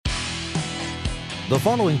The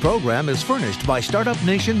following program is furnished by Startup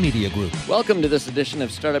Nation Media Group. Welcome to this edition of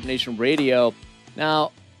Startup Nation Radio.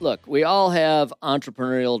 Now, look, we all have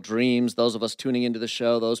entrepreneurial dreams, those of us tuning into the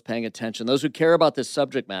show, those paying attention, those who care about this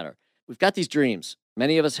subject matter. We've got these dreams.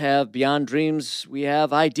 Many of us have beyond dreams, we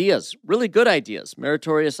have ideas, really good ideas,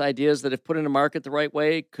 meritorious ideas that if put into market the right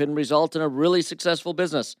way can result in a really successful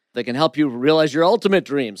business that can help you realize your ultimate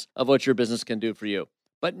dreams of what your business can do for you.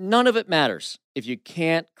 But none of it matters if you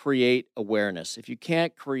can't create awareness, if you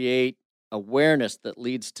can't create awareness that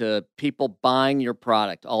leads to people buying your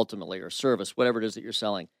product ultimately or service, whatever it is that you're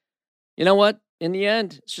selling. You know what? In the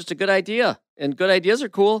end, it's just a good idea. And good ideas are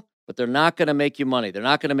cool, but they're not going to make you money. They're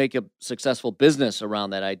not going to make a successful business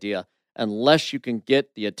around that idea unless you can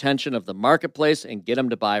get the attention of the marketplace and get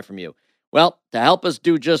them to buy from you. Well, to help us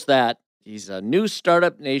do just that, he's a new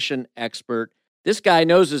Startup Nation expert. This guy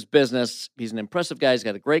knows his business. He's an impressive guy. He's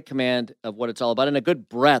got a great command of what it's all about and a good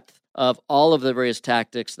breadth of all of the various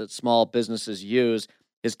tactics that small businesses use.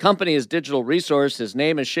 His company is Digital Resource. His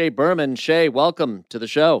name is Shay Berman. Shay, welcome to the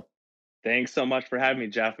show. Thanks so much for having me,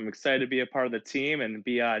 Jeff. I'm excited to be a part of the team and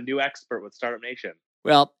be a new expert with Startup Nation.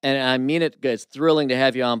 Well, and I mean it, it's thrilling to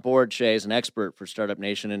have you on board, Shay, as an expert for Startup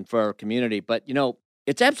Nation and for our community. But,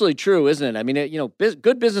 it's absolutely true, isn't it? I mean,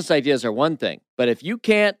 good business ideas are one thing, but if you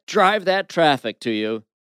can't drive that traffic to you,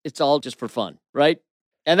 it's all just for fun, right?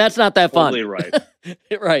 And that's not that fun. Totally right.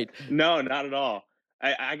 Right. No, not at all.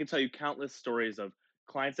 I can tell you countless stories of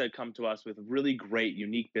clients that come to us with really great,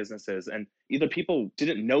 unique businesses. And either people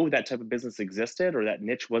didn't know that type of business existed or that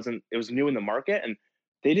niche it was new in the market and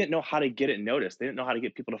they didn't know how to get it noticed. They didn't know how to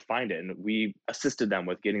get people to find it. And we assisted them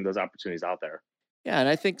with getting those opportunities out there. Yeah, and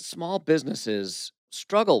I think small businesses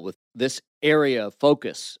struggle with this area of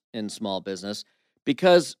focus in small business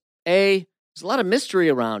because there's a lot of mystery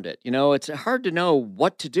around it. It's hard to know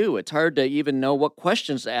what to do. It's hard to even know what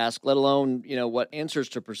questions to ask, let alone, what answers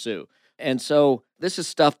to pursue. And so this is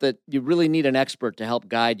stuff that you really need an expert to help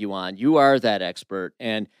guide you on. You are that expert,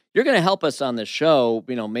 and you're going to help us on this show,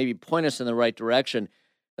 maybe point us in the right direction.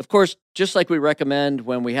 Of course, just like we recommend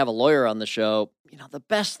when we have a lawyer on the show, the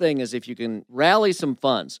best thing is if you can rally some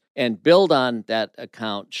funds and build on that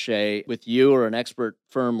account, Shay, with you or an expert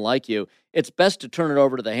firm like you, it's best to turn it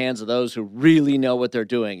over to the hands of those who really know what they're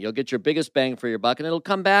doing. You'll get your biggest bang for your buck, and it'll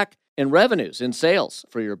come back in revenues, in sales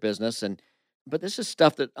for your business. But this is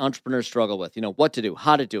stuff that entrepreneurs struggle with, what to do,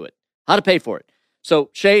 how to do it, how to pay for it. So,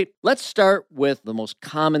 Shay, let's start with the most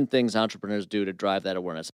common things entrepreneurs do to drive that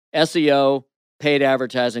awareness. SEO, paid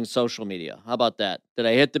advertising, social media. How about that? Did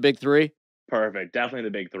I hit the big three? Perfect. Definitely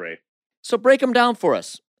the big three. So break them down for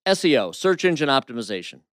us. SEO, search engine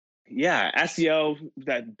optimization. Yeah, SEO,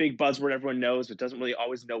 that big buzzword everyone knows, but doesn't really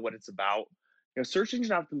always know what it's about. Search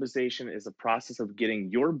engine optimization is a process of getting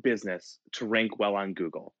your business to rank well on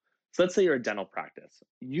Google. So let's say you're a dental practice.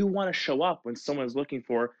 You want to show up when someone is looking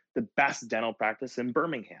for the best dental practice in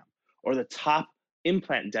Birmingham or the top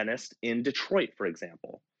implant dentist in Detroit, for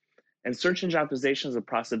example. And search engine optimization is a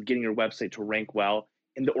process of getting your website to rank well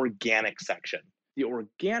in the organic section. The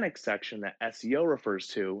organic section that SEO refers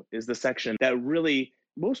to is the section that really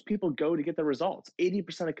most people go to get the results.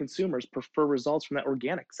 80% of consumers prefer results from that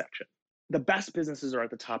organic section. The best businesses are at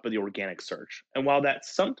the top of the organic search. And while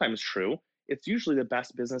that's sometimes true, it's usually the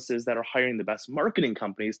best businesses that are hiring the best marketing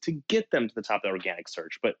companies to get them to the top of the organic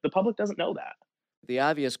search. But the public doesn't know that. The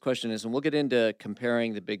obvious question is, and we'll get into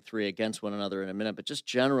comparing the big three against one another in a minute, but just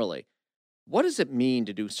generally, what does it mean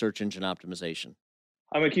to do search engine optimization?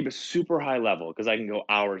 I'm going to keep it super high level because I can go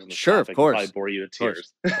hours on this topic. Of course. Probably bore you to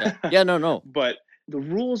tears. Yeah, no. But the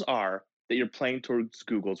rules are that you're playing towards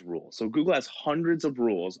Google's rules. So Google has hundreds of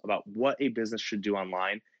rules about what a business should do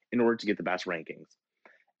online in order to get the best rankings.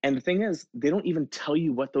 And the thing is, they don't even tell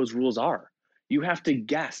you what those rules are. You have to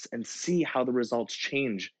guess and see how the results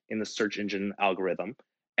change in the search engine algorithm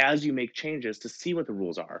as you make changes to see what the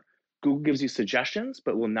rules are. Google gives you suggestions,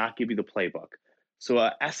 but will not give you the playbook. So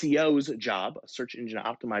a SEO's job, a search engine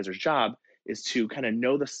optimizer's job, is to kind of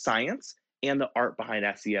know the science and the art behind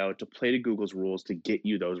SEO to play to Google's rules to get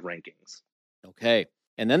you those rankings. Okay.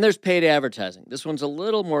 And then there's paid advertising. This one's a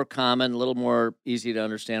little more common, a little more easy to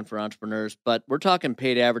understand for entrepreneurs, but we're talking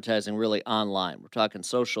paid advertising really online. We're talking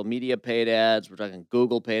social media paid ads. We're talking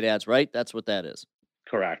Google paid ads, right? That's what that is.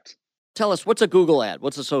 Correct. Tell us, what's a Google ad?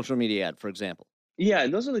 What's a social media ad, for example? Yeah,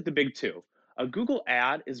 and those are like the big two. A Google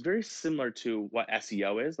ad is very similar to what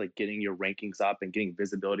SEO is, like getting your rankings up and getting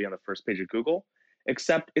visibility on the first page of Google,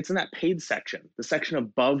 except it's in that paid section, the section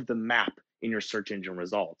above the map in your search engine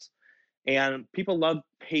results. And people love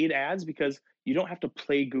paid ads because you don't have to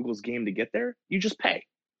play Google's game to get there. You just pay.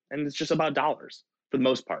 And it's just about dollars, for the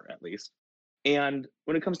most part, at least. And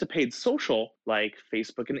when it comes to paid social, like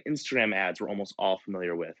Facebook and Instagram ads, we're almost all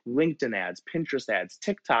familiar with, LinkedIn ads, Pinterest ads,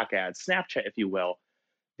 TikTok ads, Snapchat, if you will.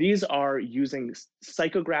 These are using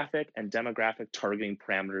psychographic and demographic targeting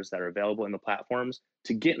parameters that are available in the platforms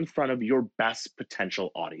to get in front of your best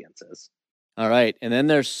potential audiences. All right. And then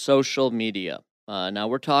there's social media. Now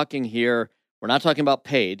we're talking here, we're not talking about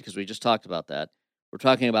paid because we just talked about that. We're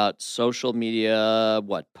talking about social media,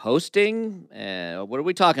 what, posting? What are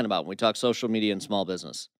we talking about when we talk social media and small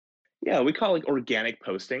business? Yeah, we call it like organic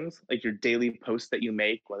postings, like your daily posts that you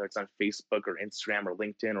make, whether it's on Facebook or Instagram or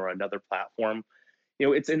LinkedIn or another platform.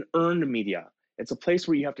 It's an earned media. It's a place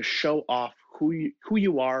where you have to show off who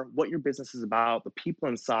you are, what your business is about, the people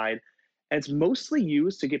inside, and it's mostly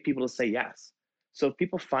used to get people to say yes. So if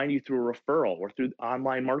people find you through a referral or through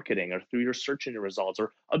online marketing or through your search engine results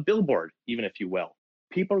or a billboard, even if you will,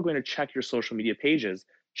 people are going to check your social media pages,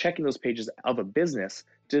 checking those pages of a business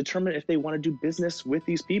to determine if they want to do business with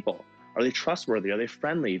these people. Are they trustworthy? Are they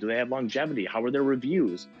friendly? Do they have longevity? How are their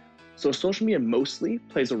reviews? So social media mostly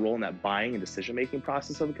plays a role in that buying and decision-making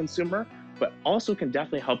process of a consumer, but also can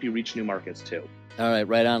definitely help you reach new markets too. All right,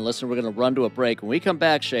 right on. Listen, we're going to run to a break. When we come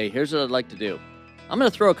back, Shay, here's what I'd like to do. I'm going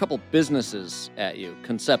to throw a couple businesses at you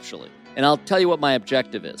conceptually, and I'll tell you what my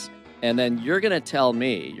objective is. And then you're going to tell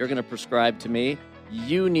me, you're going to prescribe to me,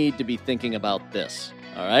 you need to be thinking about this.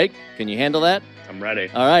 All right? Can you handle that? I'm ready.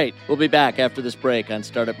 All right. We'll be back after this break on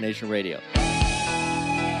Startup Nation Radio.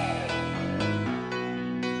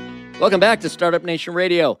 Welcome back to Startup Nation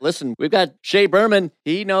Radio. Listen, we've got Shay Berman.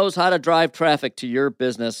 He knows how to drive traffic to your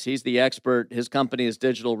business. He's the expert. His company is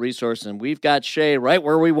Digital Resource, and we've got Shay right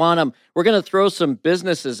where we want him. We're going to throw some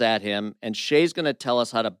businesses at him, and Shay's going to tell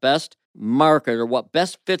us how to best market or what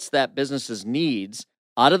best fits that business's needs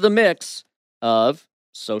out of the mix of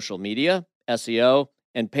social media, SEO,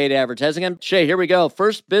 and paid advertising. And Shay, here we go.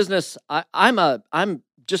 First business. I'm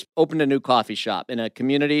just opened a new coffee shop in a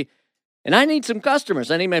community. And I need some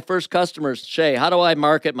customers. I need my first customers. Shay, how do I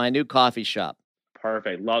market my new coffee shop?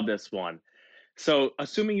 Perfect. Love this one. So,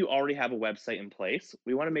 assuming you already have a website in place,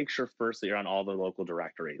 we want to make sure first that you're on all the local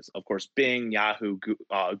directories. Of course, Bing, Yahoo,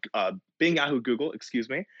 Google, excuse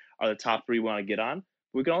me, are the top three we want to get on.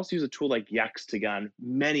 We can also use a tool like Yext to get on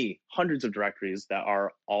many hundreds of directories that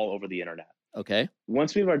are all over the internet. Okay.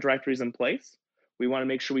 Once we have our directories in place, we want to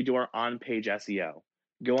make sure we do our on-page SEO.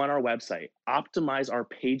 Go on our website, optimize our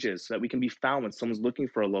pages so that we can be found when someone's looking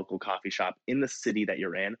for a local coffee shop in the city that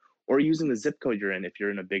you're in, or using the zip code you're in if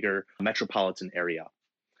you're in a bigger metropolitan area.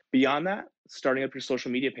 Beyond that, starting up your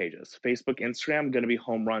social media pages. Facebook, Instagram, going to be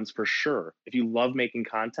home runs for sure. If you love making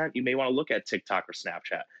content, you may want to look at TikTok or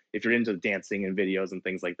Snapchat if you're into dancing and videos and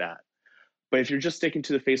things like that. But if you're just sticking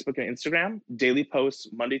to the Facebook and Instagram, daily posts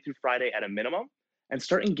Monday through Friday at a minimum, and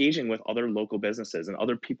start engaging with other local businesses and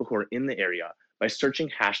other people who are in the area by searching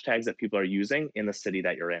hashtags that people are using in the city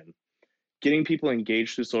that you're in. Getting people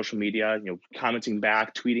engaged through social media, commenting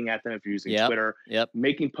back, tweeting at them if you're using Twitter,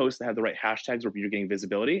 making posts that have the right hashtags where you're getting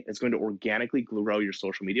visibility is going to organically grow your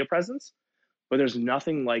social media presence. But there's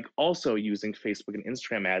nothing like also using Facebook and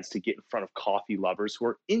Instagram ads to get in front of coffee lovers who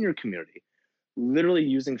are in your community. Literally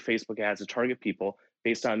using Facebook ads to target people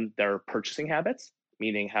based on their purchasing habits,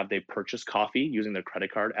 meaning have they purchased coffee using their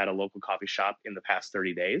credit card at a local coffee shop in the past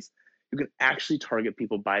 30 days? You can actually target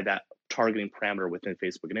people by that targeting parameter within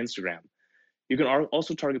Facebook and Instagram. You can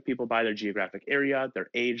also target people by their geographic area, their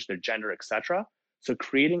age, their gender, etc. So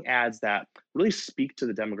creating ads that really speak to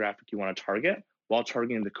the demographic you want to target while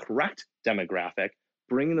targeting the correct demographic,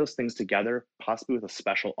 bringing those things together, possibly with a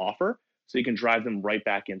special offer, so you can drive them right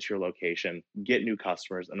back into your location, get new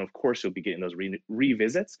customers, and of course, you'll be getting those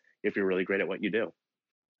revisits if you're really great at what you do.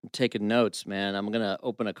 I'm taking notes, man. I'm going to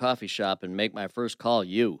open a coffee shop and make my first call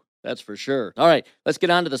you. That's for sure. All right, let's get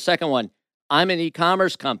on to the second one. I'm an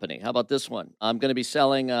e-commerce company. How about this one? I'm going to be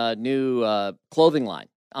selling a new clothing line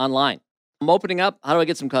online. I'm opening up. How do I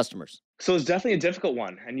get some customers? So it's definitely a difficult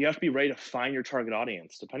one, and you have to be ready to find your target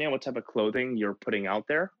audience. Depending on what type of clothing you're putting out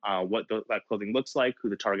there, that clothing looks like, who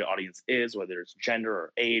the target audience is, whether it's gender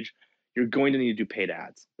or age, you're going to need to do paid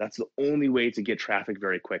ads. That's the only way to get traffic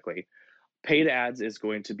very quickly. Paid ads is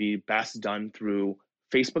going to be best done through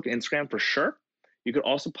Facebook and Instagram for sure. You could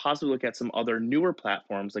also possibly look at some other newer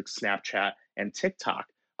platforms like Snapchat and TikTok,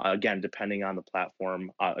 again, depending on the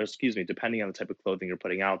platform, depending on the type of clothing you're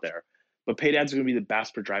putting out there. But paid ads are going to be the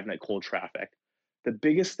best for driving that cold traffic. The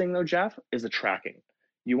biggest thing though, Jeff, is the tracking.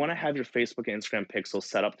 You want to have your Facebook and Instagram pixels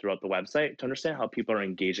set up throughout the website to understand how people are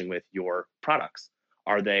engaging with your products.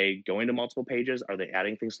 Are they going to multiple pages? Are they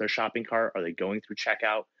adding things to their shopping cart? Are they going through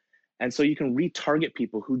checkout? And so you can retarget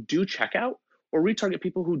people who do check out or retarget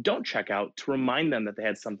people who don't check out to remind them that they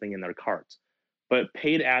had something in their cart. but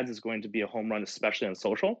paid ads is going to be a home run, especially on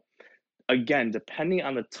social. Again, depending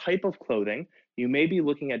on the type of clothing, you may be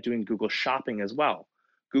looking at doing Google Shopping as well.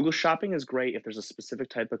 Google Shopping is great if there's a specific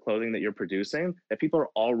type of clothing that you're producing that people are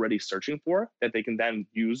already searching for that they can then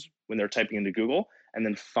use when they're typing into Google and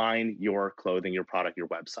then find your clothing, your product, your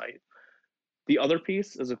website. The other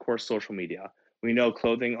piece is, of course, social media. We know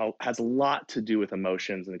clothing has a lot to do with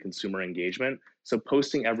emotions and consumer engagement. So,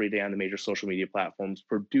 posting every day on the major social media platforms,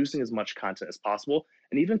 producing as much content as possible,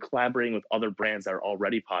 and even collaborating with other brands that are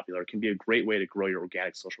already popular can be a great way to grow your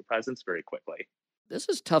organic social presence very quickly. This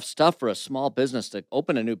is tough stuff for a small business to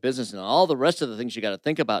open a new business and all the rest of the things you got to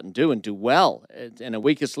think about and do well in a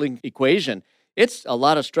weakest link equation. It's a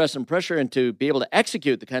lot of stress and pressure, and to be able to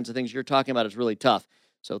execute the kinds of things you're talking about is really tough.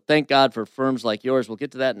 So thank God for firms like yours. We'll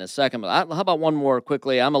get to that in a second. But how about one more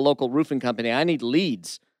quickly? I'm a local roofing company. I need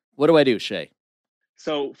leads. What do I do, Shay?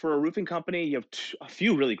 So, for a roofing company, you have a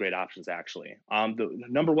few really great options actually. The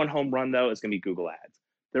number one home run, though, is going to be Google Ads.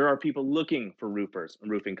 There are people looking for roofers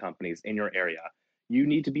and roofing companies in your area. You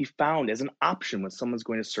need to be found as an option when someone's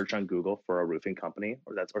going to search on Google for a roofing company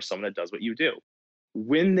or someone that does what you do.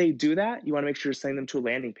 When they do that, you want to make sure you're sending them to a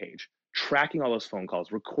landing page, tracking all those phone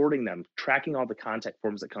calls, recording them, tracking all the contact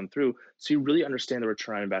forms that come through so you really understand the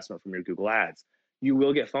return on investment from your Google Ads. You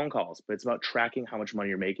will get phone calls, but it's about tracking how much money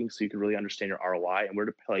you're making so you can really understand your ROI and where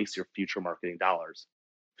to place your future marketing dollars.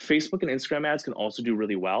 Facebook and Instagram ads can also do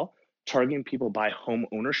really well, targeting people by home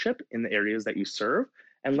ownership in the areas that you serve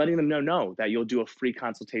and letting them know that you'll do a free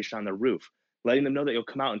consultation on their roof, letting them know that you'll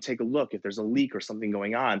come out and take a look if there's a leak or something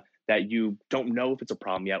going on that you don't know if it's a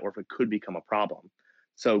problem yet or if it could become a problem.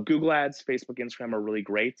 So Google Ads, Facebook, Instagram are really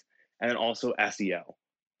great. And then also SEO.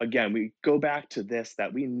 Again, we go back to this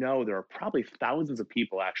that we know there are probably thousands of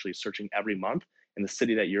people actually searching every month in the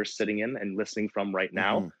city that you're sitting in and listening from right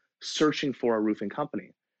now, Mhm. searching for a roofing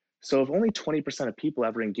company. So if only 20% of people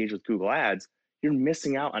ever engage with Google Ads, you're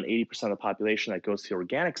missing out on 80% of the population that goes to the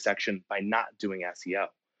organic section by not doing SEO.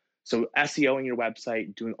 So SEOing your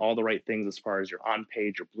website, doing all the right things as far as your on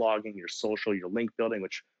page, your blogging, your social, your link building,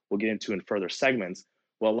 which we'll get into in further segments,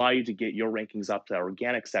 will allow you to get your rankings up to that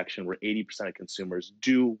organic section where 80% of consumers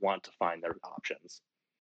do want to find their options.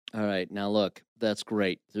 All right. Now, look, that's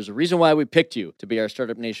great. There's a reason why we picked you to be our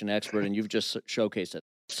Startup Nation expert, and you've just showcased it.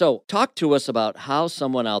 So talk to us about how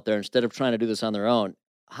someone out there, instead of trying to do this on their own,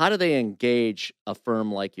 how do they engage a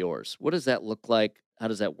firm like yours? What does that look like? How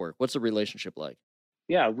does that work? What's the relationship like?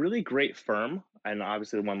 Yeah, a really great firm, and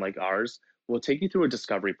obviously one like ours, will take you through a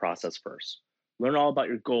discovery process first. Learn all about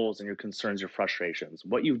your goals and your concerns, your frustrations,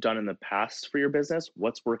 what you've done in the past for your business,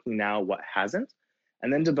 what's working now, what hasn't,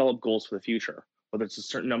 and then develop goals for the future. Whether it's a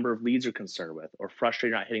certain number of leads you're concerned with, or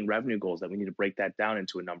frustrated not hitting revenue goals that we need to break that down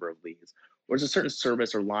into a number of leads, or it's a certain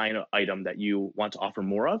service or line or item that you want to offer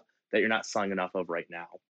more of that you're not selling enough of right now.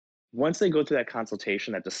 Once they go through that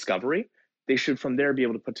consultation, that discovery, they should from there be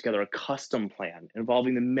able to put together a custom plan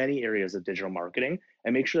involving the many areas of digital marketing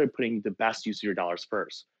and make sure they're putting the best use of your dollars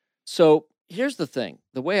first. So here's the thing.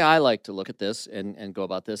 The way I like to look at this and go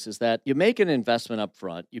about this is that you make an investment up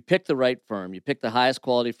front, you pick the right firm, you pick the highest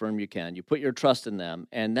quality firm you can, you put your trust in them,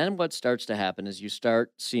 and then what starts to happen is you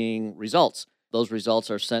start seeing results. Those results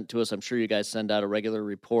are sent to us. I'm sure you guys send out a regular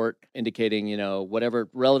report indicating, whatever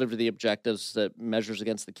relative to the objectives that measures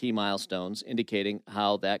against the key milestones, indicating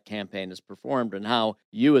how that campaign is performed and how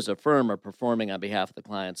you as a firm are performing on behalf of the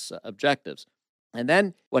client's objectives. And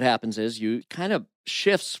then what happens is you kind of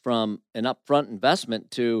shifts from an upfront investment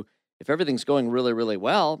to, if everything's going really, really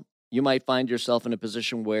well, you might find yourself in a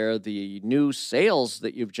position where the new sales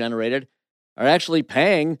that you've generated are actually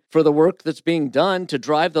paying for the work that's being done to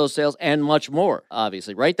drive those sales and much more,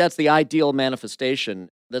 obviously, right? That's the ideal manifestation.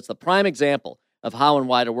 That's the prime example of how and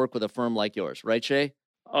why to work with a firm like yours, right, Shay?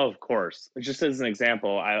 Oh, of course. Just as an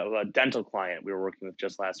example, I have a dental client we were working with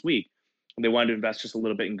just last week. They wanted to invest just a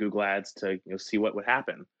little bit in Google Ads to see what would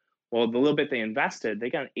happen. Well, the little bit they invested, they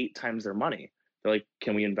got 8 times their money. They're like,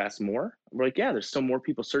 "Can we invest more?" We're like, "Yeah, there's still more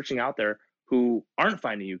people searching out there who aren't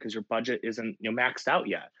finding you because your budget isn't maxed out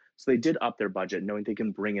yet." So they did up their budget, knowing they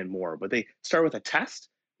can bring in more. But they started with a test,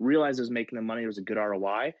 realized it was making them money, it was a good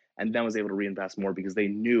ROI, and then was able to reinvest more because they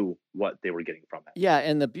knew what they were getting from it. Yeah,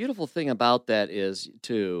 and the beautiful thing about that is,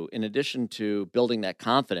 too, in addition to building that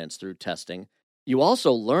confidence through testing, you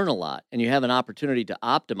also learn a lot and you have an opportunity to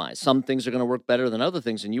optimize. Some things are going to work better than other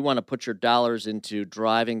things, and you want to put your dollars into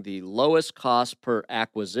driving the lowest cost per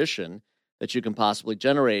acquisition that you can possibly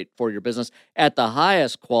generate for your business at the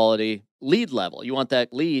highest quality lead level. You want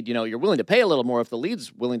that lead, you're willing to pay a little more if the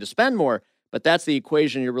lead's willing to spend more, but that's the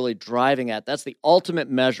equation you're really driving at. That's the ultimate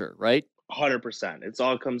measure, right? 100%. It's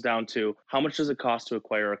all comes down to how much does it cost to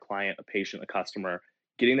acquire a client, a patient, a customer,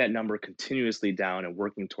 getting that number continuously down and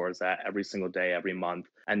working towards that every single day, every month,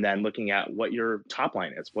 and then looking at what your top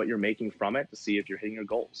line is, what you're making from it to see if you're hitting your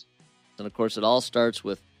goals. And of course, it all starts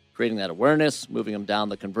with creating that awareness, moving them down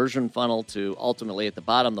the conversion funnel to ultimately at the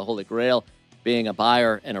bottom, the Holy Grail, being a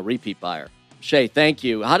buyer and a repeat buyer. Shay, thank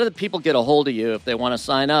you. How do the people get a hold of you if they want to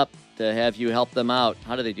sign up to have you help them out?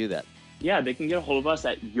 How do they do that? Yeah, they can get a hold of us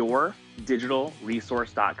at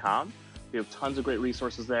yourdigitalresource.com. We have tons of great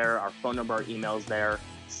resources there. Our phone number, our email's there.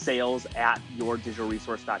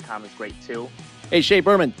 Sales@yourdigitalresource.com is great too. Hey, Shay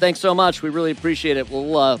Berman, thanks so much. We really appreciate it.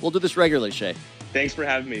 We'll do this regularly, Shay. Thanks for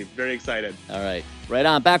having me. Very excited. All right. Right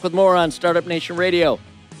on. Back with more on Startup Nation Radio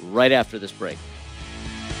right after this break.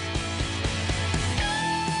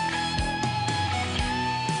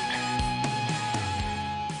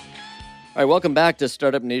 All right, welcome back to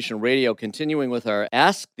Startup Nation Radio, continuing with our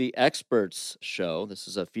Ask the Experts show. This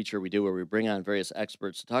is a feature we do where we bring on various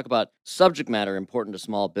experts to talk about subject matter important to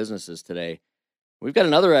small businesses today. We've got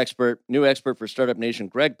another expert, new expert for Startup Nation,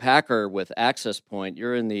 Greg Packer with Access Point.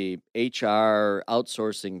 You're in the HR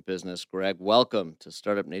outsourcing business, Greg. Welcome to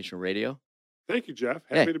Startup Nation Radio. Thank you, Jeff.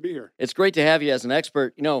 Happy to be here. It's great to have you as an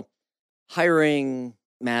expert. You know, hiring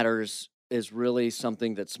matters is really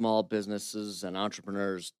something that small businesses and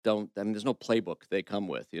entrepreneurs there's no playbook they come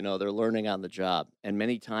with. You know, they're learning on the job. And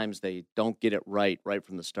many times they don't get it right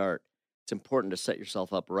from the start. It's important to set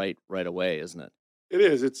yourself up right away, isn't it? It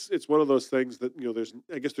is. It's one of those things that,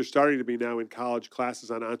 I guess there's starting to be now in college classes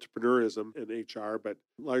on entrepreneurism and HR, but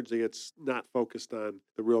largely it's not focused on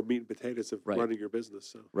the real meat and potatoes of running your business.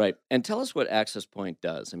 So. Right. And tell us what Access Point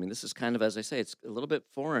does. I mean, this is kind of, as I say, it's a little bit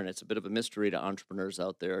foreign. It's a bit of a mystery to entrepreneurs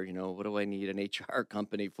out there. You know, what do I need an HR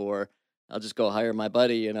company for? I'll just go hire my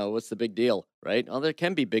buddy. You know, what's the big deal, right? Well, there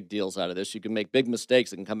can be big deals out of this. You can make big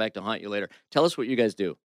mistakes that can come back to haunt you later. Tell us what you guys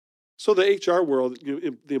do. So the HR world,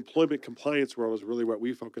 the employment compliance world is really what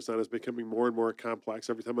we focus on, is becoming more and more complex.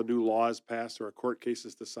 Every time a new law is passed or a court case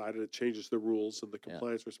is decided, it changes the rules and the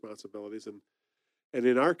compliance responsibilities. And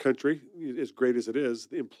in our country, as great as it is,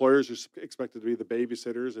 the employers are expected to be the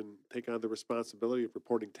babysitters and take on the responsibility of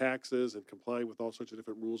reporting taxes and complying with all sorts of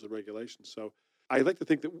different rules and regulations. So I like to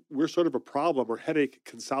think that we're sort of a problem or headache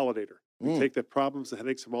consolidator. We take the problems, the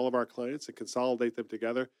headaches from all of our clients and consolidate them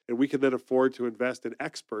together. And we can then afford to invest in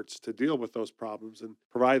experts to deal with those problems and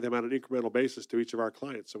provide them on an incremental basis to each of our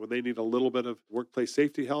clients. So when they need a little bit of workplace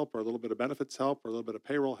safety help or a little bit of benefits help or a little bit of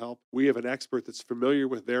payroll help, we have an expert that's familiar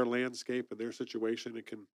with their landscape and their situation and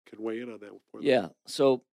can weigh in on that for them. Yeah.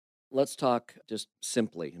 So let's talk just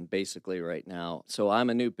simply and basically right now. So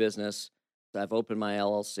I'm a new business. I've opened my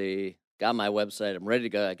LLC. Got my website, I'm ready to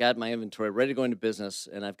go. I got my inventory, ready to go into business,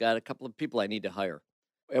 and I've got a couple of people I need to hire.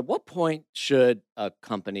 At what point should a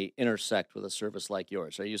company intersect with a service like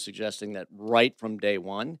yours? Are you suggesting that right from day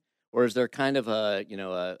one, or is there kind of an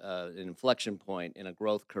inflection point in a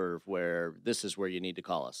growth curve where this is where you need to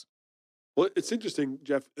call us? Well, it's interesting,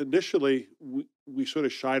 Jeff. Initially, we sort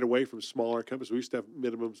of shied away from smaller companies. We used to have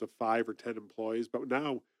minimums of 5 or 10 employees, but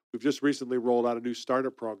now we've just recently rolled out a new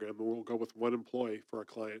startup program, and we'll go with 1 employee for a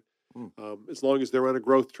client. As long as they're on a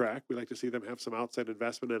growth track, we like to see them have some outside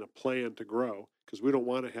investment and a plan to grow, because we don't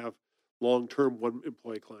want to have long-term 1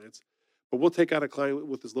 employee clients. But we'll take out a client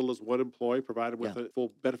with as little as 1 employee, provide them with a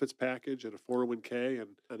full benefits package and a 401k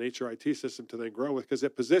and an HRIT system to then grow with, because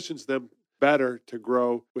it positions them better to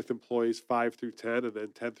grow with employees 5 through 10 and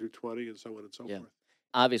then 10 through 20 and so on and so forth.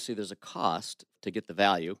 Obviously, there's a cost to get the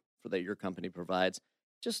value that your company provides.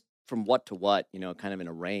 Just from what to what, kind of in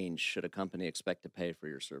a range, should a company expect to pay for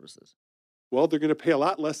your services? Well, they're going to pay a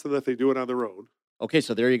lot less than if they do it on their own. Okay,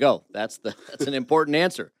 so there you go. That's an important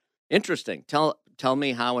answer. Interesting. Tell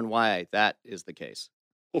me how and why that is the case.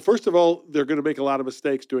 Well, first of all, they're going to make a lot of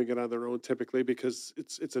mistakes doing it on their own typically, because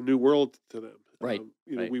it's a new world to them. Right.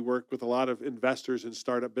 We work with a lot of investors in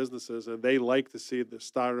startup businesses, and they like to see the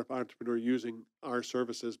startup entrepreneur using our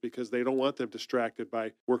services because they don't want them distracted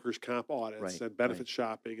by workers' comp audits and benefit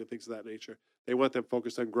shopping and things of that nature. They want them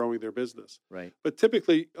focused on growing their business. Right. But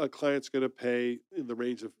typically, a client's going to pay in the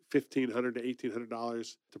range of $1,500 to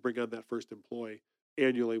 $1,800 to bring on that first employee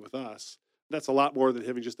annually with us. That's a lot more than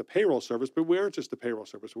having just a payroll service, but we aren't just a payroll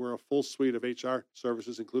service. We're a full suite of HR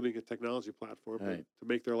services, including a technology platform to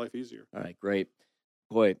make their life easier. All right, great.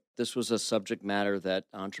 Boy, this was a subject matter that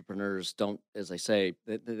entrepreneurs don't, as I say,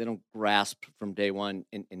 they don't grasp from day one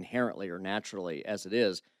inherently or naturally as it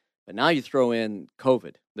is. But now you throw in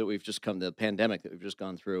COVID the pandemic that we've just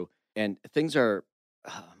gone through, and things are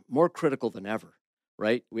more critical than ever.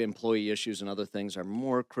 right? Employee issues and other things are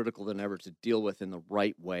more critical than ever to deal with in the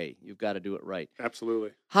right way. You've got to do it right.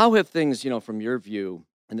 Absolutely. How have things, from your view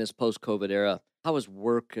in this post-COVID era, how has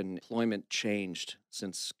work and employment changed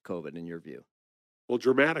since COVID in your view? Well,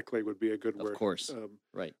 dramatically would be a good word. Of course.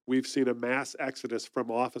 Right. We've seen a mass exodus from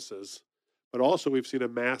offices, but also we've seen a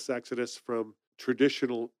mass exodus from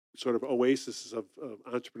traditional sort of oases of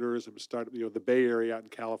entrepreneurism and startup, the Bay Area out in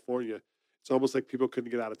California. It's almost like people couldn't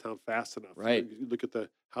get out of town fast enough. Right. You look at the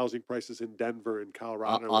housing prices in Denver and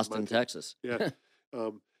Colorado. and Austin, Montana. Texas. Yeah.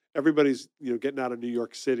 Everybody's, getting out of New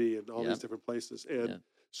York City and all Yeah. these different places. And Yeah.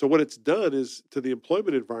 so what it's done is to the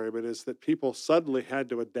employment environment is that people suddenly had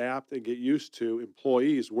to adapt and get used to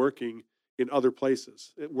employees working in other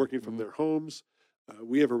places, working from Mhm. their homes.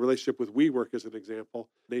 We have a relationship with WeWork as an example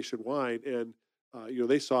nationwide, and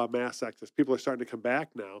they saw a mass exodus. People are starting to come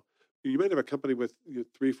back now. You might have a company with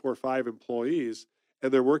 3, 4, 5 employees,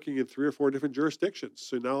 and they're working in 3 or 4 different jurisdictions.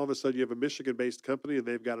 So now all of a sudden you have a Michigan-based company, and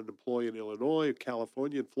they've got an employee in Illinois,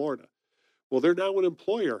 California, and Florida. Well, they're now an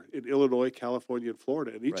employer in Illinois, California, and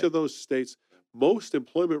Florida. And each Right. of those states, most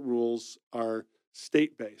employment rules are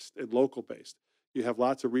state-based and local-based. You have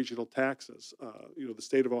lots of regional taxes. The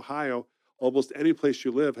state of Ohio, almost any place you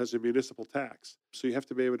live has a municipal tax. So you have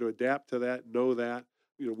to be able to adapt to that, know that.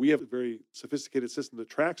 We have a very sophisticated system that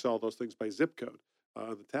tracks all those things by zip code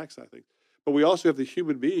on the tax side of things. But we also have the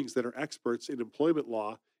human beings that are experts in employment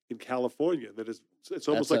law in California. It's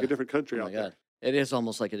almost That's like a different country Oh out my there. God. It is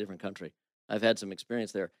almost like a different country. I've had some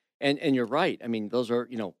experience there. And you're right. I mean, those are,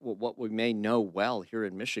 what we may know well here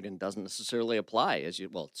in Michigan doesn't necessarily apply it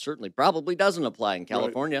certainly probably doesn't apply in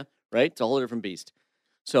California, right? It's a whole different beast.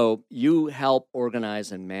 So you help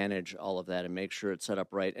organize and manage all of that and make sure it's set up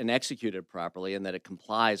right and executed properly and that it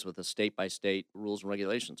complies with the state by state rules and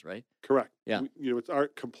regulations, right? Correct. Yeah. It's our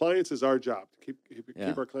compliance is our job to keep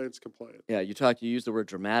Yeah. our clients compliant. Yeah, you used the word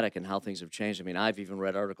dramatic and how things have changed. I mean, I've even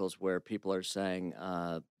read articles where people are saying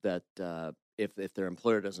that if their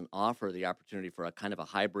employer doesn't offer the opportunity for a kind of a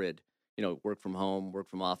hybrid, work from home, work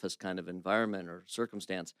from office kind of environment or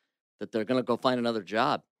circumstance, that they're going to go find another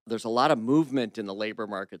job. There's a lot of movement in the labor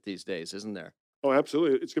market these days, isn't there? Oh,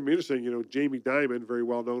 absolutely. It's going to be interesting. Jamie Dimon, very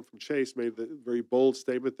well known from Chase, made the very bold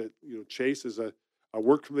statement that Chase is a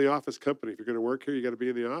work from the office company. If you're going to work here, you got to be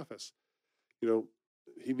in the office.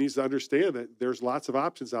 He needs to understand that there's lots of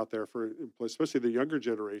options out there for employees, especially the younger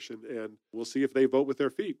generation, and we'll see if they vote with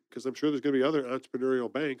their feet, because I'm sure there's going to be other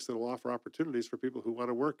entrepreneurial banks that will offer opportunities for people who want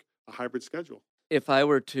to work a hybrid schedule. If I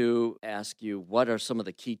were to ask you, what are some of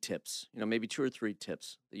the key tips, maybe 2 or 3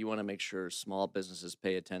 tips that you want to make sure small businesses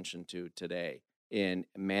pay attention to today in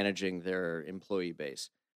managing their employee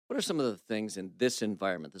base? What are some of the things in this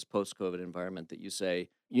environment, this post-COVID environment, that you say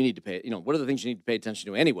you need to pay, what are the things you need to pay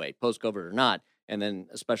attention to anyway, post-COVID or not, and then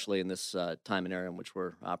especially in this time and era in which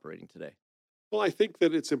we're operating today? Well, I think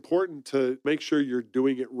that it's important to make sure you're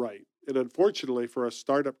doing it right. And unfortunately, for a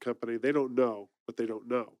startup company, they don't know what they don't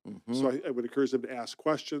know. Mhm. So I would encourage them to ask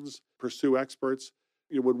questions, pursue experts.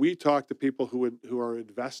 When we talk to people who are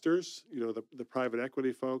investors, the private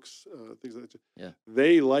equity folks, things like that, Yeah.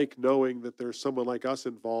 they like knowing that there's someone like us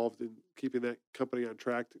involved in keeping that company on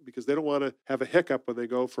track, because they don't want to have a hiccup when they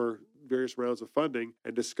go for various rounds of funding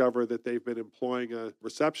and discover that they've been employing a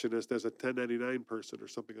receptionist as a 1099 person or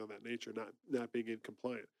something of that nature, not being in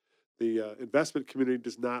compliant. The investment community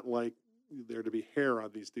does not like there to be hair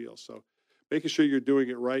on these deals. So making sure you're doing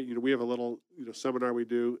it right. We have a little seminar we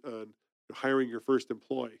do on hiring your first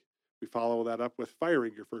employee. We follow that up with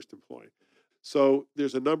firing your first employee. So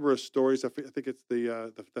there's a number of stories. I think it's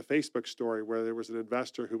the Facebook story where there was an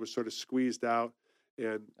investor who was sort of squeezed out,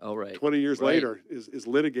 and Oh, right. 20 years Right. later is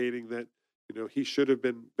litigating that he should have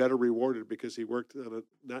been better rewarded because he worked on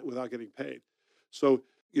not without getting paid. So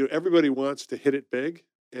everybody wants to hit it big,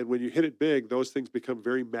 and when you hit it big, those things become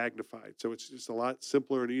very magnified. So it's just a lot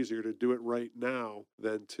simpler and easier to do it right now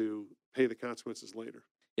than to pay the consequences later.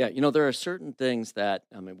 Yeah, there are certain things that,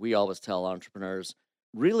 we always tell entrepreneurs,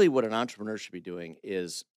 really what an entrepreneur should be doing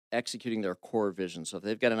is executing their core vision. So if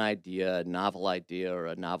they've got an idea, a novel idea, or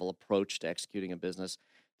a novel approach to executing a business,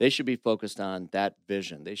 they should be focused on that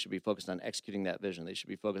vision. They should be focused on executing that vision. They should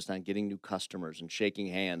be focused on getting new customers and shaking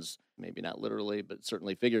hands, maybe not literally, but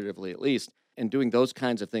certainly figuratively at least, and doing those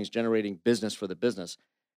kinds of things, generating business for the business.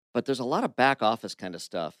 But there's a lot of back office kind of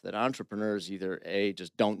stuff that entrepreneurs either A,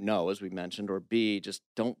 just don't know, as we mentioned, or B, just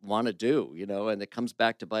don't want to do, and it comes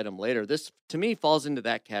back to bite them later. This, to me, falls into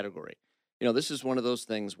that category. This is one of those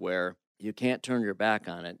things where you can't turn your back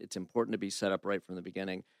on it. It's important to be set up right from the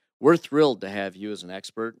beginning. We're thrilled to have you as an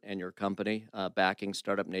expert and your company backing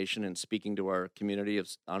Startup Nation and speaking to our community of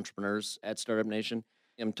entrepreneurs at Startup Nation.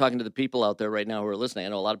 I'm talking to the people out there right now who are listening. I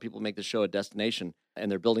know a lot of people make the show a destination,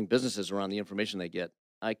 and they're building businesses around the information they get.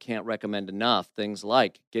 I can't recommend enough things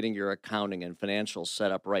like getting your accounting and financials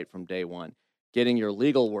set up right from day one, getting your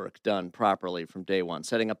legal work done properly from day one,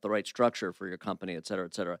 setting up the right structure for your company, et cetera,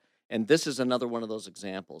 et cetera. And this is another one of those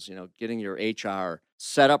examples, getting your HR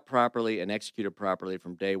set up properly and executed properly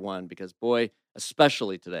from day one, because boy,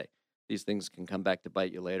 especially today, these things can come back to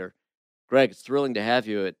bite you later. Greg, it's thrilling to have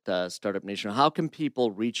you at Startup Nation. How can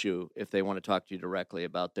people reach you if they want to talk to you directly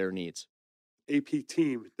about their needs?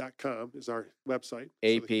 apteam.com is our website.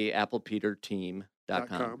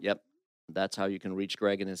 ApplePeterTeam.com. Yep. That's how you can reach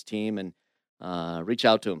Greg and his team, and reach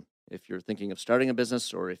out to him. If you're thinking of starting a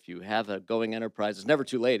business, or if you have a going enterprise, it's never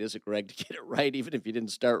too late, is it, Greg, to get it right, even if you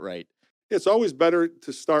didn't start right? It's always better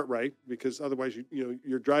to start right, because otherwise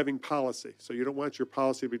you're driving policy. So you don't want your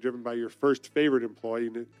policy to be driven by your first favorite employee,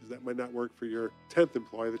 because that might not work for your 10th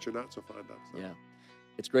employee that you're not so fond of. So. Yeah.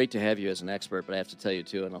 It's great to have you as an expert, but I have to tell you,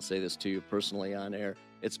 too, and I'll say this to you personally on air,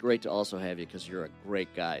 it's great to also have you because you're a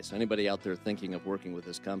great guy. So anybody out there thinking of working with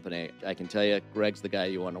this company, I can tell you, Greg's the guy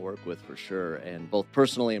you want to work with for sure, and both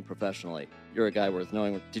personally and professionally. You're a guy worth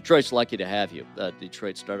knowing. Detroit's lucky to have you. The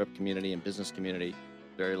Detroit startup community and business community,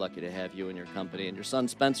 very lucky to have you and your company, and your son,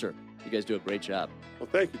 Spencer. You guys do a great job. Well,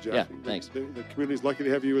 thank you, Jeff. Yeah, thanks. The community's lucky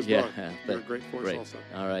to have you as well. You're a great force also.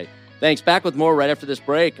 All right. Thanks. Back with more right after this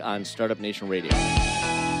break on Startup Nation Radio.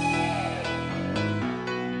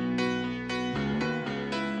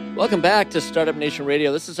 Welcome back to Startup Nation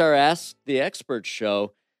Radio. This is our Ask the Expert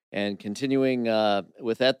show, and continuing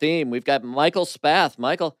with that theme, we've got Michael Spath.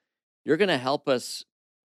 Michael, you're going to help us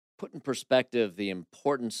put in perspective the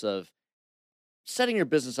importance of setting your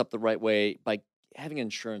business up the right way by having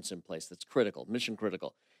insurance in place. That's critical, mission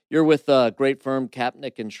critical. You're with a great firm,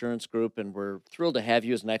 Kapnick Insurance Group, and we're thrilled to have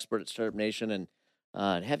you as an expert at Startup Nation and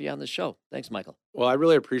have you on the show. Thanks, Michael. Well, I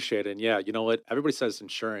really appreciate it. And yeah, you know what? Everybody says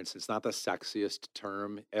insurance. It's not the sexiest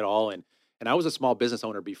term at all. And I was a small business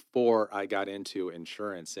owner before I got into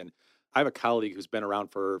insurance. And I have a colleague who's been around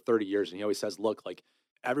for 30 years, and he always says, look, like,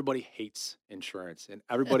 everybody hates insurance, and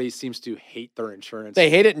everybody seems to hate their insurance. They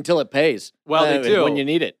hate it until it pays. Well, they do. When you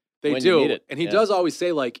need it. They do. And he does always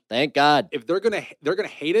say, like, thank God. If they're gonna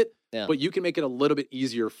hate it, but you can make it a little bit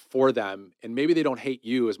easier for them, and maybe they don't hate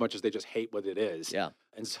you as much as they just hate what it is. Yeah.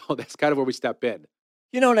 And so that's kind of where we step in.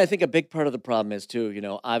 And I think a big part of the problem is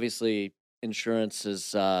too, obviously insurance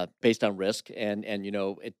is based on risk, and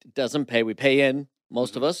it doesn't pay. We pay in,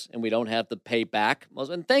 most of us, and we don't have to pay back,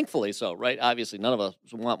 and thankfully so, right? Obviously, none of us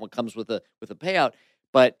want what comes with a payout,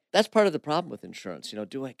 but that's part of the problem with insurance.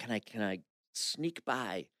 Can I sneak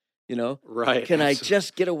by? Right? Can I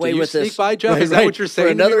just get away with sneak this? By, Jeff? Is that what you're saying?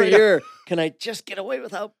 For another year, can I just get away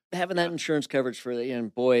without having that insurance coverage for the?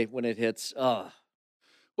 And boy, when it hits, Well,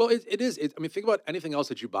 it is. I mean, think about anything else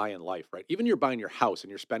that you buy in life, right? Even you're buying your house and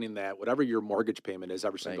you're spending that, whatever your mortgage payment is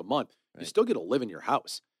every single month, you still get to live in your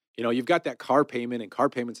house. You've got that car payment, and car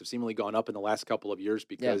payments have seemingly gone up in the last couple of years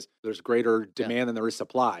because there's greater demand than there is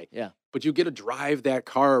supply. Yeah. But you get to drive that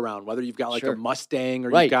car around, whether you've got like a Mustang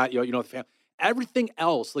or you've got, everything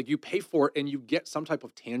else, like you pay for it and you get some type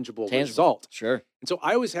of tangible result. Sure. And so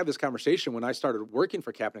I always have this conversation when I started working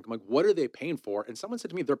for Kapnick. I'm like, what are they paying for? And someone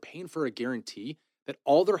said to me, they're paying for a guarantee that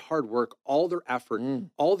all their hard work, all their effort,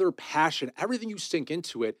 all their passion, everything you sink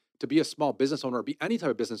into it to be a small business owner or be any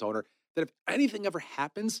type of business owner, that if anything ever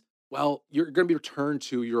happens, well, you're going to be returned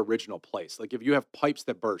to your original place. Like if you have pipes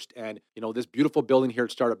that burst and, this beautiful building here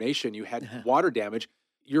at Startup Nation, you had water damage,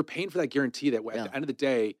 you're paying for that guarantee that at the end of the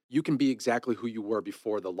day, you can be exactly who you were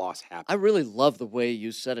before the loss happened. I really love the way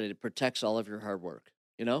you said it. It protects all of your hard work.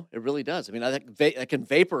 It really does. I mean, I think I can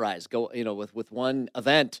vaporize, with one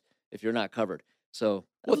event if you're not covered. So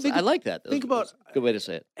I like that. Think about a good way to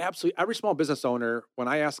say it. Absolutely. Every small business owner, when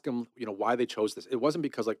I ask them, why they chose this, it wasn't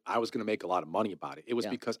because like I was going to make a lot of money about it. It was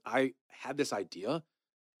because I had this idea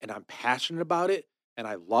and I'm passionate about it and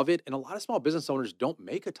I love it. And a lot of small business owners don't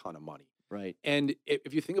make a ton of money. Right. And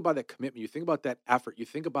if you think about that commitment, you think about that effort, you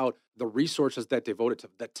think about the resources that devoted to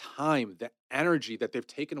the time, the energy that they've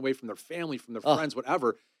taken away from their family, from their friends,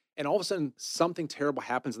 whatever. And all of a sudden something terrible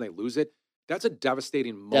happens and they lose it. That's a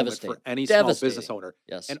devastating moment for any small business owner.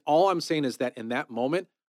 Yes. And all I'm saying is that in that moment,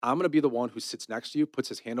 I'm going to be the one who sits next to you, puts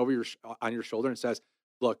his hand over on your shoulder and says,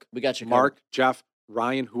 look, we got you, Mark, Jeff,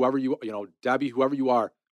 Ryan, whoever Debbie, whoever you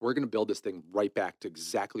are, we're going to build this thing right back to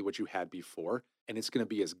exactly what you had before. And it's going to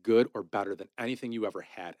be as good or better than anything you ever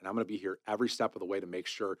had. And I'm going to be here every step of the way to make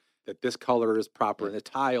sure that this color is proper and the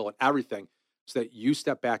tile and everything so that you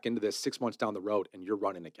step back into this 6 months down the road and you're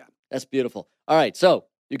running again. That's beautiful. All right. So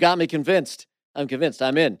you got me convinced. I'm convinced.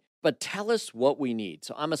 I'm in. But tell us what we need.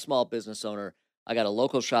 So I'm a small business owner. I got a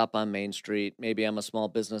local shop on Main Street. Maybe I'm a small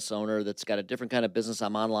business owner that's got a different kind of business.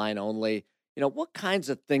 I'm online only. What kinds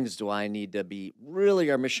of things do I need to be really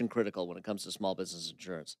are mission critical when it comes to small business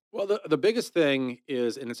insurance? Well, the biggest thing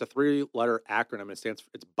is, and it's a 3-letter acronym.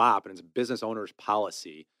 It's BOP, and it's Business Owners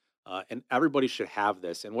Policy. And everybody should have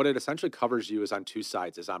this. And what it essentially covers you is on two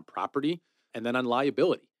sides: is on property and then on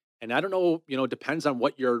liability. And I don't know, it depends on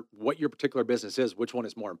what your particular business is, which one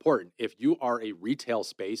is more important. If you are a retail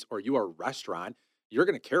space or you are a restaurant, you're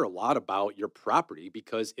going to care a lot about your property,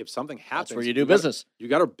 because if something happens, That's where you do business. You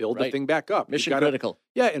got to build the Right. thing back up. Mission You gotta- critical.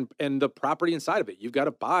 Yeah, and the property inside of it, you've got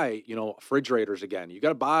to buy, refrigerators again. You got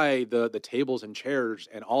to buy the tables and chairs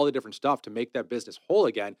and all the different stuff to make that business whole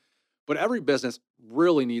again. But every business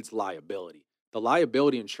really needs liability. The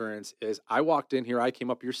liability insurance is, I walked in here, I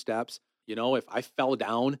came up your steps. If I fell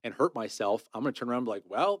down and hurt myself, I'm going to turn around and be like,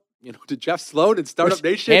 well, to Jeff Sloan and Startup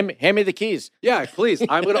Nation. Hand me the keys. Yeah, please.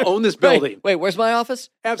 I'm going to own this Right. building. Wait, where's my office?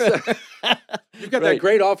 Absolutely. You've got that Right.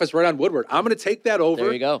 great office right on Woodward. I'm going to take that over.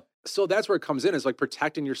 There you go. So that's where it comes in, is like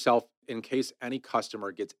protecting yourself in case any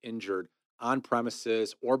customer gets injured on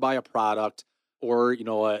premises or by a product, or,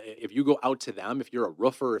 if you go out to them, if you're a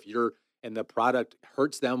roofer, and the product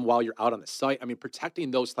hurts them while you're out on the site. I mean,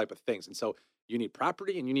 protecting those type of things. And so you need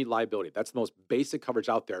property and you need liability. That's the most basic coverage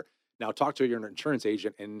out there. Now talk to your insurance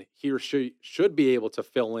agent, and he or she should be able to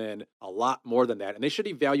fill in a lot more than that. And they should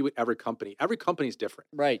evaluate every company. Every company is different.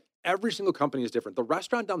 Right. Every single company is different. The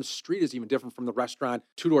restaurant down the street is even different from the restaurant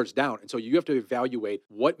 2 doors down. And so you have to evaluate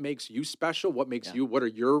what makes you special, what makes you, what are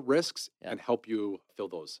your risks, and help you fill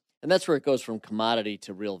those. And that's where it goes from commodity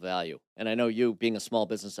to real value. And I know you, being a small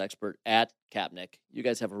business expert at Kapnick, you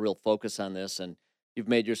guys have a real focus on this, and you've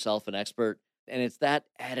made yourself an expert. And it's that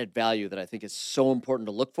added value that I think is so important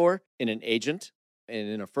to look for in an agent and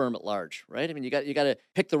in a firm at large, right? I mean, you got to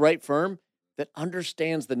pick the right firm that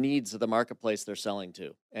understands the needs of the marketplace they're selling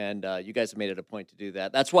to. And you guys have made it a point to do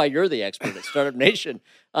that. That's why you're the expert at Startup Nation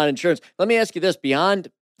on insurance. Let me ask you this: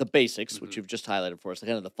 beyond the basics, which you've just highlighted for us, the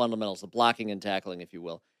kind of the fundamentals, the blocking and tackling, if you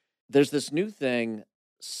will, there's this new thing,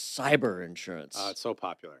 cyber insurance. It's so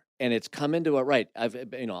popular. And it's come into it, right?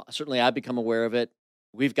 Certainly I've become aware of it.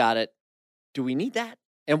 We've got it. Do we need that?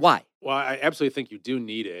 And why? Well, I absolutely think you do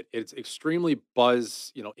need it. It's extremely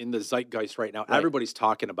buzz, in the zeitgeist right now. Right. Everybody's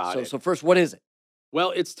talking about it. So first, what is it?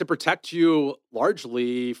 Well, it's to protect you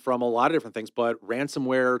largely from a lot of different things, but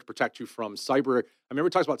ransomware, to protect you from cyber. I mean, we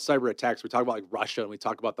talk about cyber attacks. We talk about like Russia, and we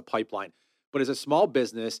talk about the pipeline. But as a small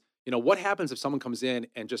business, what happens if someone comes in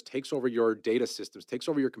and just takes over your data systems, takes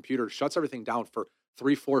over your computer, shuts everything down for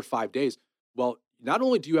 3, 4, 5 days? Well, not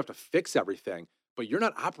only do you have to fix everything, but you're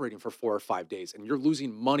not operating for 4 or 5 days, and you're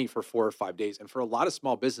losing money for 4 or 5 days. And for a lot of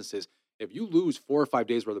small businesses, if you lose 4 or 5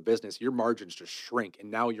 days worth of business, your margins just shrink,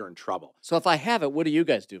 and now you're in trouble. So if I have it, what do you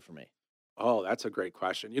guys do for me? Oh, that's a great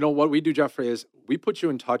question. What we do, Jeffrey, is we put you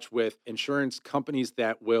in touch with insurance companies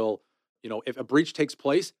that will, if a breach takes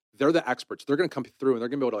place, they're the experts. They're going to come through, and they're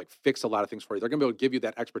going to be able to fix a lot of things for you. They're going to be able to give you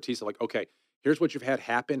that expertise of okay, here's what you've had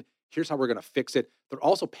happen. Here's how we're going to fix it. They're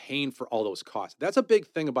also paying for all those costs. That's a big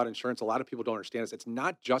thing about insurance. A lot of people don't understand is it's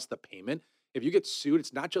not just the payment. If you get sued,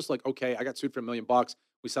 it's not just okay, I got sued for $1 million.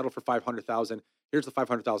 We settled for $500,000. Here's the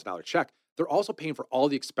 $500,000 check. They're also paying for all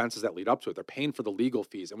the expenses that lead up to it. They're paying for the legal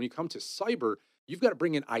fees. And when you come to cyber, you've got to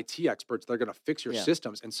bring in IT experts that are going to fix your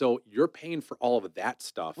systems. And so you're paying for all of that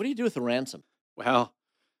stuff. What do you do with the ransom? Well,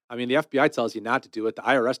 I mean, the FBI tells you not to do it. The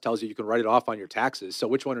IRS tells you can write it off on your taxes. So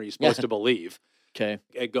which one are you supposed to believe? Okay.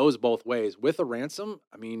 It goes both ways. With a ransom,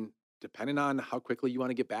 I mean, depending on how quickly you want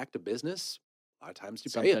to get back to business, a lot of times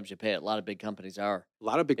you pay it. Sometimes you pay it. A lot of big companies are. A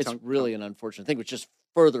lot of big It's really an unfortunate thing, which just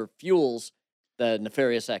further fuels the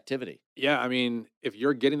nefarious activity. Yeah, I mean, if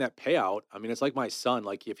you're getting that payout, I mean, it's like my son.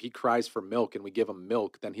 Like if he cries for milk and we give him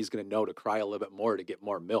milk, then he's going to know to cry a little bit more to get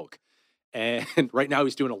more milk. And right now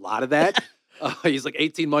he's doing a lot of that. He's like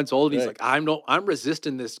 18 months old. And he's like, I'm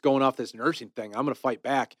resisting this, going off this nursing thing. I'm going to fight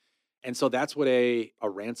back. And so that's what a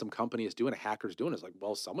ransom company is doing. A hacker's doing is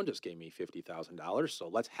well, someone just gave me $50,000, so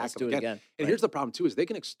let's hack them again. And here's the problem too: is they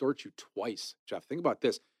can extort you twice. Jeff, think about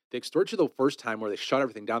this. They extort you the first time where they shut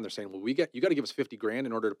everything down. They're saying, well, you got to give us $50,000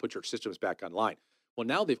 in order to put your systems back online. Well,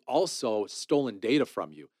 now they've also stolen data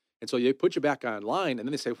from you. And so they put you back online, and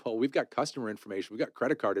then they say, well, we've got customer information, we've got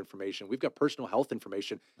credit card information, we've got personal health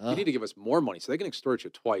information. You need to give us more money. So they can extort you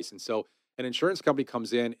twice. And so an insurance company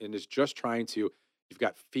comes in and is just trying to, you've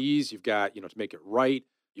got fees, you've got, to make it right.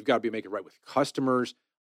 You've got to be making it right with customers.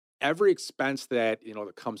 Every expense that,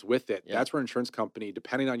 that comes with it, that's where an insurance company,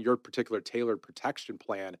 depending on your particular tailored protection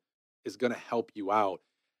plan, is going to help you out.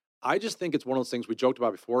 I just think it's one of those things we joked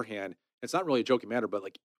about beforehand. It's not really a joking matter, but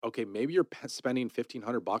like, okay, maybe you're spending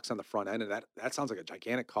 $1,500 on the front end, and that sounds like a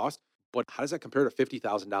gigantic cost. But how does that compare to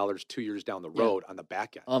 $50,000 2 years down the road on the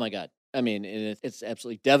back end? Oh my God. I mean, it's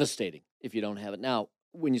absolutely devastating if you don't have it. Now,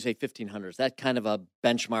 when you say 1,500, is that kind of a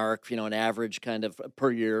benchmark, an average kind of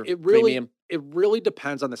per year premium? It really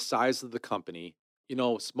depends on the size of the company.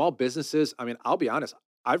 Small businesses, I mean, I'll be honest,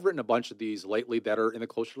 I've written a bunch of these lately that are in the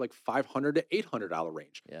closer to like $500 to $800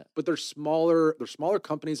 range. Yeah. But they're smaller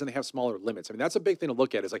companies and they have smaller limits. I mean, that's a big thing to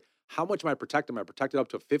look at is like, how much am I protected? Am I protected up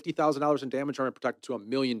to $50,000 in damage, or am I protected to $1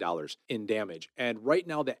 million in damage? And right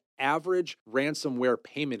now, the average ransomware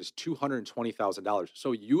payment is $220,000.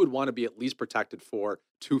 So you would want to be at least protected for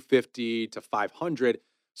 $250 to $500.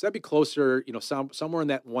 So that'd be closer, somewhere in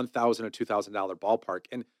that $1,000 or $2,000 ballpark.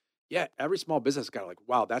 And yeah, every small business got like,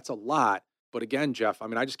 wow, that's a lot. But again, Jeff, I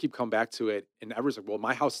mean, I just keep coming back to it, and everyone's like, well,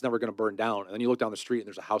 my house is never going to burn down. And then you look down the street and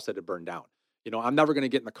there's a house that had burned down. I'm never going to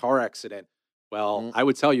get in a car accident. Well, I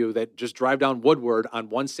would tell you that just drive down Woodward on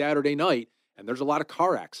one Saturday night and there's a lot of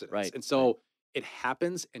car accidents. Right. And so it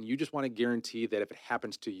happens, and you just want to guarantee that if it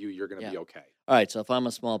happens to you, you're going to be okay. All right. So if I'm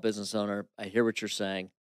a small business owner, I hear what you're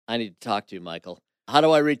saying. I need to talk to you, Michael. How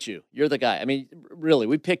do I reach you? You're the guy. I mean, really,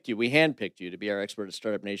 we handpicked you to be our expert at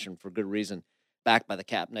Startup Nation for good reason, backed by the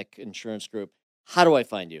Kapnick Insurance Group. How do I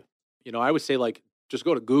find you? I would say just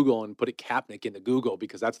go to Google and put it Kapnick into Google,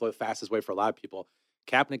 because that's the fastest way for a lot of people.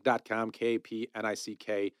 Kapnick.com,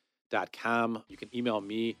 KAPNICK.com. You can email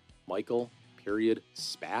me,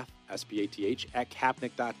 Michael.Spath, SPATH, at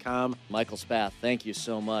Kapnick.com. Michael Spath, thank you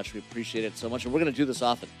so much. We appreciate it so much. And we're going to do this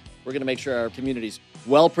often. We're going to make sure our community's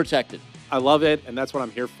well protected. I love it, and that's what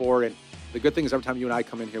I'm here for. And the good thing is every time you and I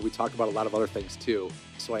come in here, we talk about a lot of other things too.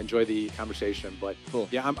 So I enjoy the conversation. But cool.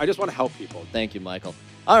 Yeah, I just want to help people. Thank you, Michael.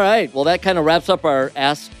 All right. Well, that kind of wraps up our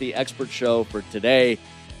Ask the Expert show for today.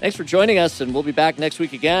 Thanks for joining us, and we'll be back next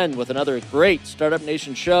week again with another great Startup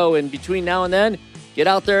Nation show. And between now and then, get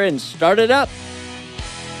out there and start it up.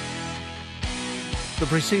 The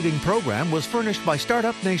preceding program was furnished by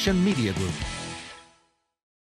Startup Nation Media Group.